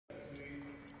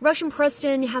Russian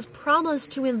president has promised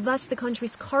to invest the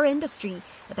country's car industry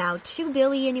about $2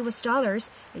 billion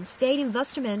in state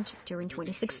investment during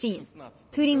 2016.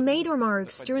 Putin made the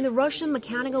remarks during the Russian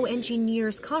Mechanical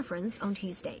Engineers Conference on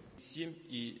Tuesday.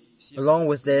 Along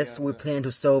with this, we plan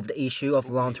to solve the issue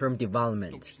of long-term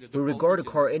development. We regard the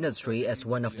car industry as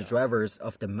one of the drivers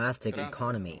of the domestic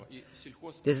economy.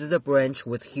 This is a branch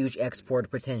with huge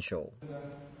export potential.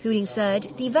 Putin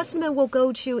said the investment will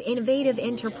go to innovative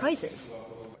enterprises.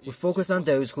 We focus on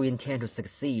those who intend to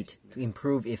succeed, to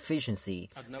improve efficiency,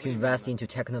 to invest into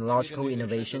technological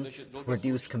innovation, to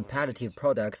produce competitive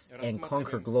products, and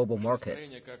conquer global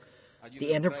markets.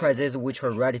 The enterprises which are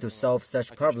ready to solve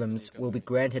such problems will be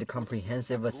granted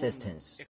comprehensive assistance.